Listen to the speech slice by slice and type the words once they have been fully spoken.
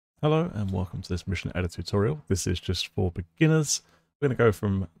Hello and welcome to this mission editor tutorial. This is just for beginners. We're going to go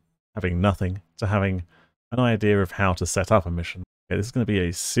from having nothing to having an idea of how to set up a mission. Okay, this is going to be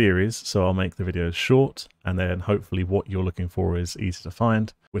a series, so I'll make the videos short and then hopefully what you're looking for is easy to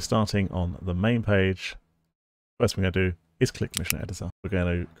find. We're starting on the main page. First thing we're going to do is click Mission Editor. We're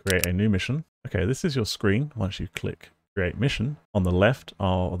going to create a new mission. Okay, this is your screen. Once you click Create Mission, on the left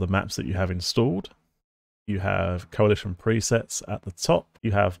are the maps that you have installed. You have coalition presets at the top.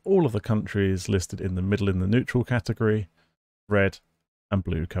 You have all of the countries listed in the middle in the neutral category, red and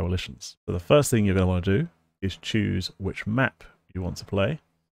blue coalitions. So the first thing you're going to want to do is choose which map you want to play.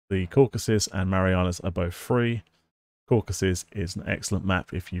 The Caucasus and Marianas are both free. Caucasus is an excellent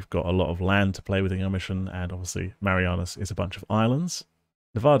map if you've got a lot of land to play with in your mission, and obviously Marianas is a bunch of islands.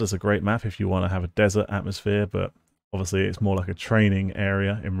 Nevada's a great map if you want to have a desert atmosphere, but obviously it's more like a training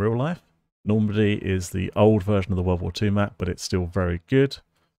area in real life. Normandy is the old version of the World War II map, but it's still very good.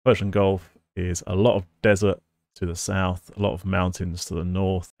 Persian Gulf is a lot of desert to the south, a lot of mountains to the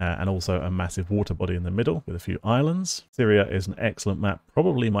north, and also a massive water body in the middle with a few islands. Syria is an excellent map,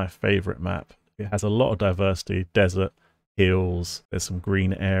 probably my favorite map. It has a lot of diversity, desert, hills, there's some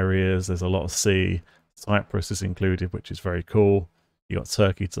green areas, there's a lot of sea. Cyprus is included, which is very cool. You got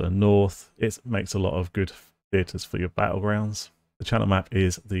Turkey to the north. It makes a lot of good theatres for your battlegrounds. The channel map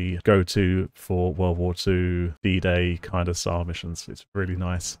is the go-to for World War II D-Day kind of style missions. It's really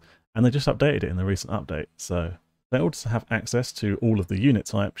nice. And they just updated it in the recent update. So in order to have access to all of the unit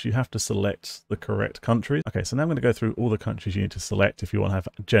types, you have to select the correct countries. Okay, so now I'm going to go through all the countries you need to select if you want to have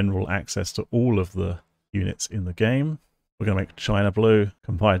general access to all of the units in the game. We're going to make China blue,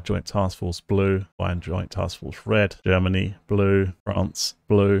 Combined Joint Task Force blue, Combined Joint Task Force red, Germany blue, France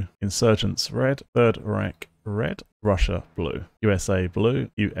blue, Insurgents red, Third Reich red, Russia blue, USA blue,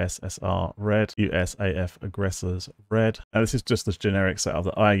 USSR red, USAF aggressors red. Now this is just the generic setup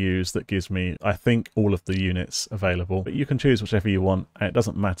that I use that gives me, I think, all of the units available, but you can choose whichever you want and it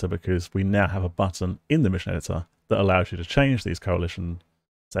doesn't matter because we now have a button in the mission editor that allows you to change these coalition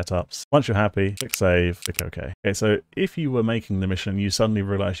setups. Once you're happy, click save, click OK. Okay, so if you were making the mission and you suddenly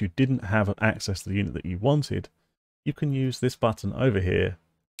realize you didn't have access to the unit that you wanted, you can use this button over here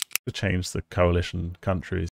to change the coalition countries.